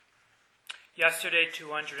Yesterday,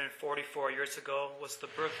 244 years ago, was the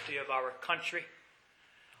birthday of our country.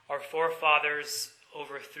 Our forefathers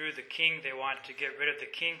overthrew the king. They wanted to get rid of the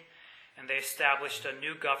king, and they established a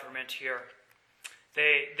new government here.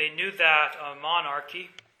 They knew that a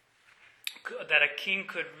monarchy, that a king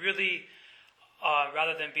could really,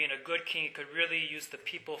 rather than being a good king, he could really use the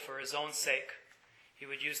people for his own sake. He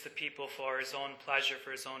would use the people for his own pleasure,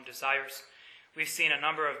 for his own desires. We've seen a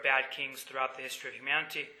number of bad kings throughout the history of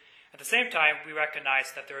humanity. At the same time, we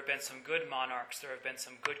recognize that there have been some good monarchs, there have been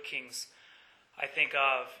some good kings. I think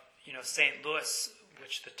of, St. Louis,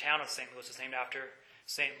 which the town of St. Louis is named after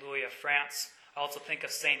St. Louis of France. I also think of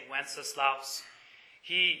St. Wenceslaus.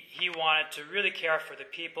 He wanted to really care for the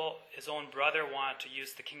people. His own brother wanted to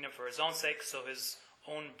use the kingdom for his own sake, so his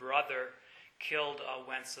own brother killed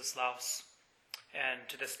Wenceslaus. And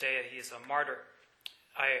to this day, he is a martyr.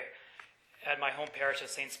 At my home parish of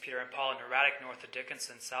Saints Peter and Paul in Neratic, north of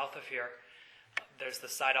Dickinson, south of here, there's the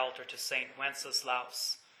side altar to St.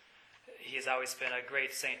 Wenceslaus. He has always been a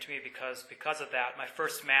great saint to me because of that. My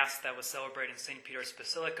first Mass that was celebrated in St. Peter's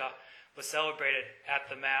Basilica was celebrated at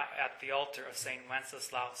the altar of St.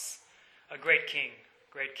 Wenceslaus. A great king,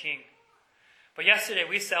 great king. But yesterday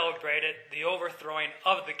we celebrated the overthrowing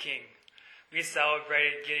of the king. We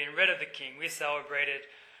celebrated getting rid of the king. We celebrated,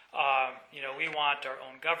 we want our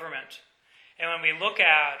own government. And when we look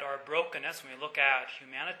at our brokenness, when we look at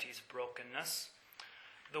humanity's brokenness,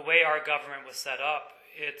 the way our government was set up,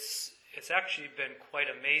 it's actually been quite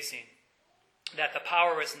amazing that the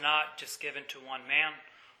power is not just given to one man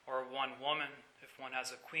or one woman, if one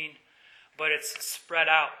has a queen, but it's spread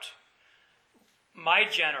out. My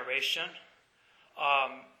generation,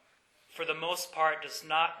 for the most part, does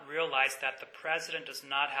not realize that the president does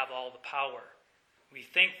not have all the power. We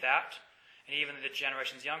think that, and even the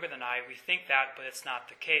generations younger than I, we think that, but it's not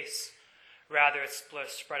the case. Rather, it's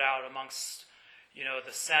spread out amongst,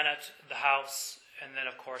 the Senate, the House, and then,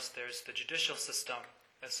 of course, there's the judicial system,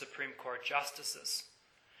 the Supreme Court justices.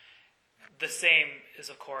 The same is,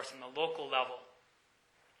 of course, on the local level,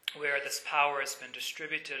 where this power has been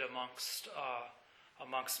distributed amongst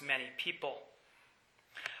many people.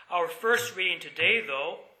 Our first reading today,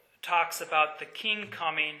 though, talks about the king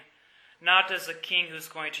coming not as a king who's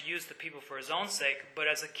going to use the people for his own sake, but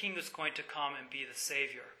as a king who's going to come and be the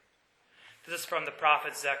Savior. This is from the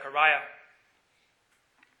prophet Zechariah.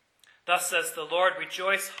 Thus says the Lord,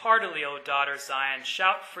 rejoice heartily, O daughter Zion.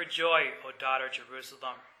 Shout for joy, O daughter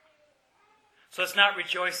Jerusalem. So it's not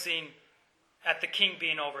rejoicing at the king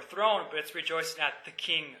being overthrown, but it's rejoicing at the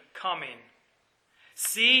king coming.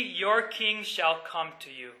 See, your king shall come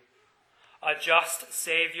to you. A just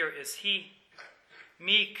Savior is he,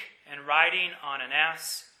 meek and riding on an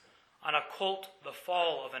ass, on a colt the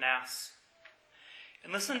foal of an ass.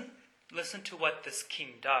 And listen to what this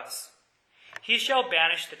king does. He shall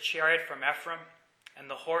banish the chariot from Ephraim and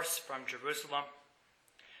the horse from Jerusalem.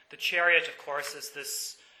 The chariot, of course, is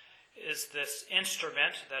this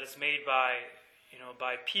instrument that is made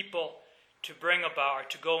by people to bring about or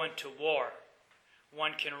to go into war.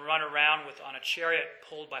 One can run around on a chariot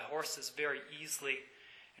pulled by horses very easily,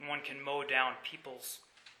 and one can mow down peoples.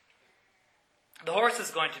 The horse is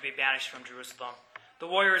going to be banished from Jerusalem. The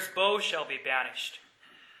warrior's bow shall be banished.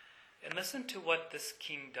 And listen to what this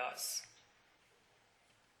king does.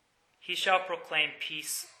 He shall proclaim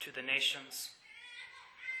peace to the nations.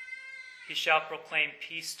 He shall proclaim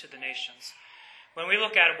peace to the nations. When we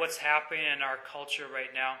look at what's happening in our culture right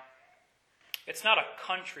now, it's not a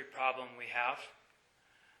country problem we have,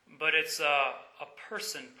 but it's a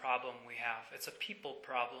person problem we have. It's a people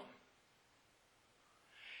problem.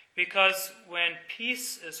 Because when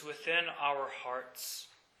peace is within our hearts,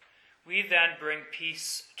 we then bring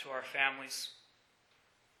peace to our families.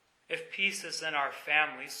 If peace is in our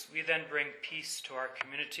families, we then bring peace to our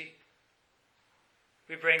community.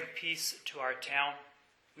 We bring peace to our town.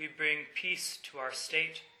 We bring peace to our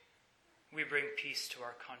state. We bring peace to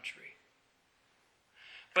our country.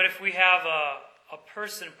 But if we have a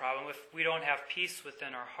person problem, if we don't have peace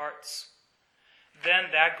within our hearts, then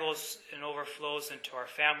that goes and overflows into our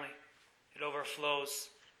family. It overflows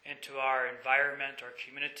into our environment, our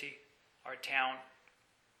community, our town,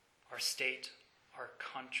 our state, our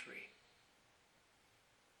country.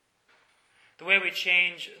 The way we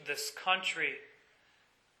change this country,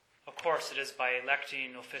 of course, it is by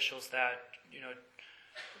electing officials that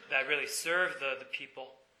really serve the people.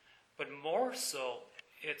 But more so,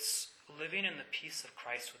 it's living in the peace of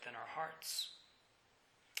Christ within our hearts.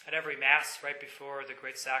 At every Mass, right before the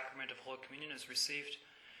great sacrament of Holy Communion is received,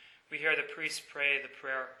 we hear the priest pray the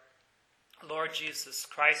prayer, Lord Jesus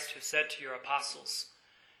Christ, who said to your apostles,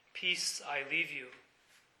 peace I leave you,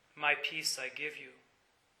 My peace I give you.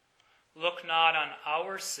 Look not on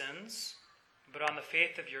our sins, but on the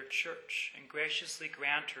faith of your church, and graciously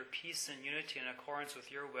grant her peace and unity in accordance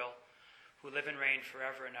with your will, who live and reign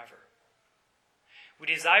forever and ever. We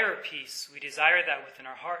desire peace. We desire that within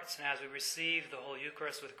our hearts, and as we receive the whole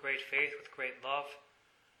Eucharist with great faith, with great love,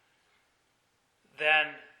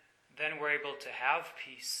 then we're able to have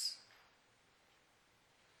peace.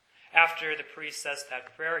 After the priest says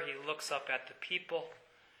that prayer, he looks up at the people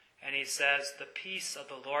and he says, "The peace of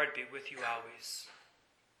the Lord be with you always."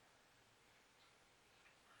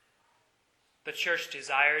 The church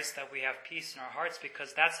desires that we have peace in our hearts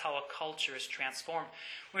because that's how a culture is transformed.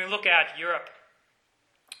 When we look at Europe,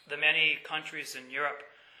 the many countries in Europe,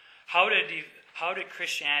 how did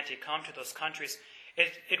Christianity come to those countries?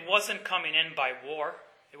 It wasn't coming in by war.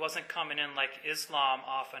 It wasn't coming in like Islam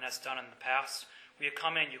often has done in the past. Where you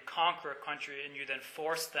come in, you conquer a country, and you then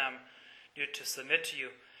force them to submit to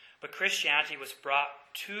you. But Christianity was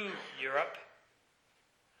brought to Europe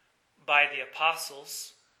by the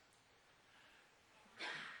apostles,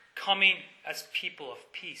 coming as people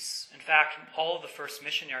of peace. In fact, all of the first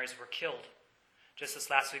missionaries were killed. Just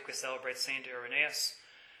this last week we celebrate Saint Irenaeus,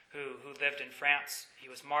 who lived in France. He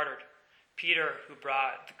was martyred. Peter, who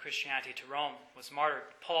brought the Christianity to Rome, was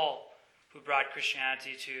martyred. Paul, who brought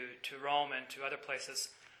Christianity to Rome and to other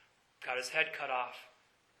places, got his head cut off.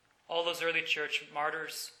 All those early church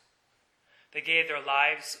martyrs, they gave their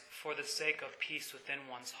lives for the sake of peace within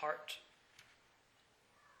one's heart.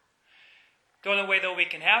 The only way, though, we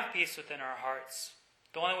can have peace within our hearts,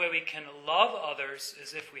 the only way we can love others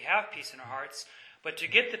is if we have peace in our hearts. But to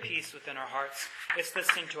get the peace within our hearts, it's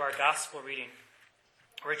listening to our gospel reading,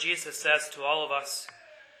 where Jesus says to all of us,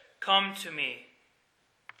 "Come to me,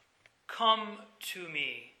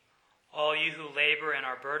 all you who labor and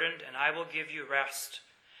are burdened, and I will give you rest.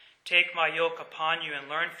 Take my yoke upon you and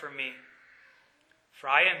learn from me, for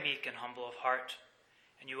I am meek and humble of heart,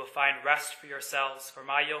 and you will find rest for yourselves, for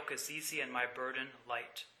my yoke is easy and my burden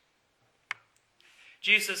light."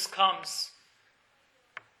 Jesus comes,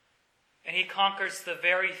 and he conquers the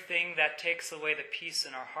very thing that takes away the peace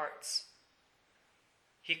in our hearts.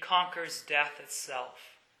 He conquers death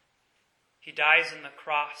itself. He dies on the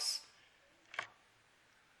cross.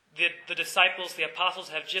 The disciples, the apostles,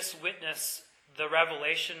 have just witnessed the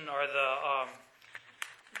revelation or the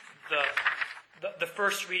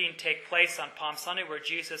first reading take place on Palm Sunday, where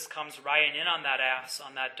Jesus comes riding in on that ass,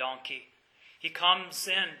 on that donkey. He comes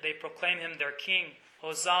in, they proclaim him their king.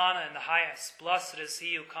 Hosanna in the highest. Blessed is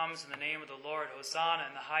he who comes in the name of the Lord. Hosanna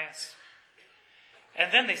in the highest.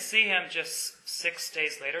 And then they see him just 6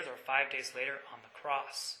 days later, or 5 days later, on the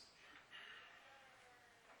cross.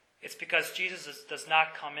 It's because Jesus does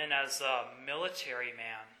not come in as a military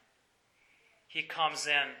man. He comes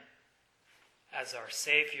in as our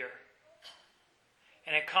Savior.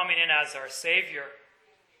 And in coming in as our Savior,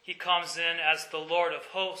 he comes in as the Lord of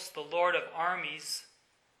hosts, the Lord of armies.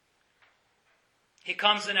 He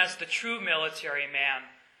comes in as the true military man,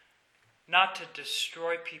 not to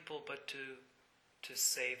destroy people, but to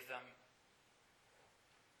save them.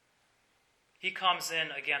 He comes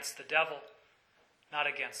in against the devil, not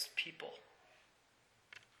against people.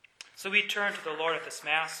 So we turn to the Lord at this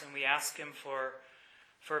Mass and we ask him for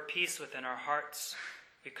peace within our hearts.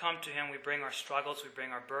 We come to him, we bring our struggles, we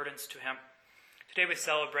bring our burdens to him. Today we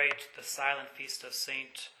celebrate the silent feast of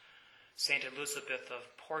Saint Elizabeth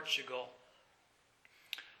of Portugal.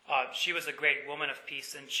 She was a great woman of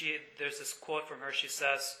peace, and there's this quote from her. She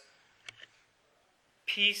says,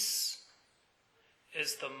 "Peace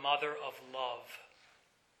is the mother of love."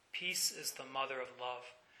 Peace is the mother of love.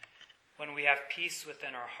 When we have peace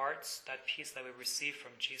within our hearts, that peace that we receive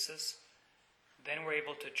from Jesus, then we're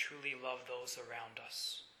able to truly love those around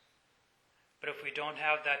us. But if we don't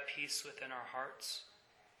have that peace within our hearts,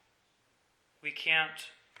 we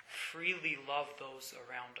can't freely love those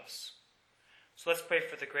around us. So let's pray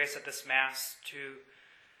for the grace at this Mass to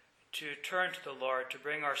turn to the Lord, to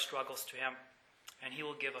bring our struggles to him, and he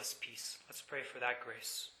will give us peace. Let's pray for that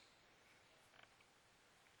grace.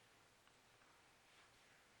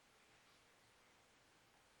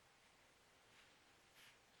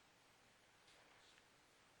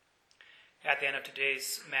 At the end of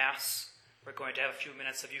today's Mass, we're going to have a few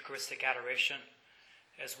minutes of Eucharistic adoration,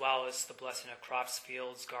 as well as the blessing of crops,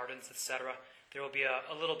 fields, gardens, etc. There will be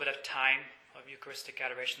a little bit of time of Eucharistic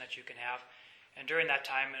adoration that you can have. And during that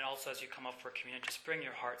time, and also as you come up for communion, just bring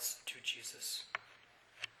your hearts to Jesus.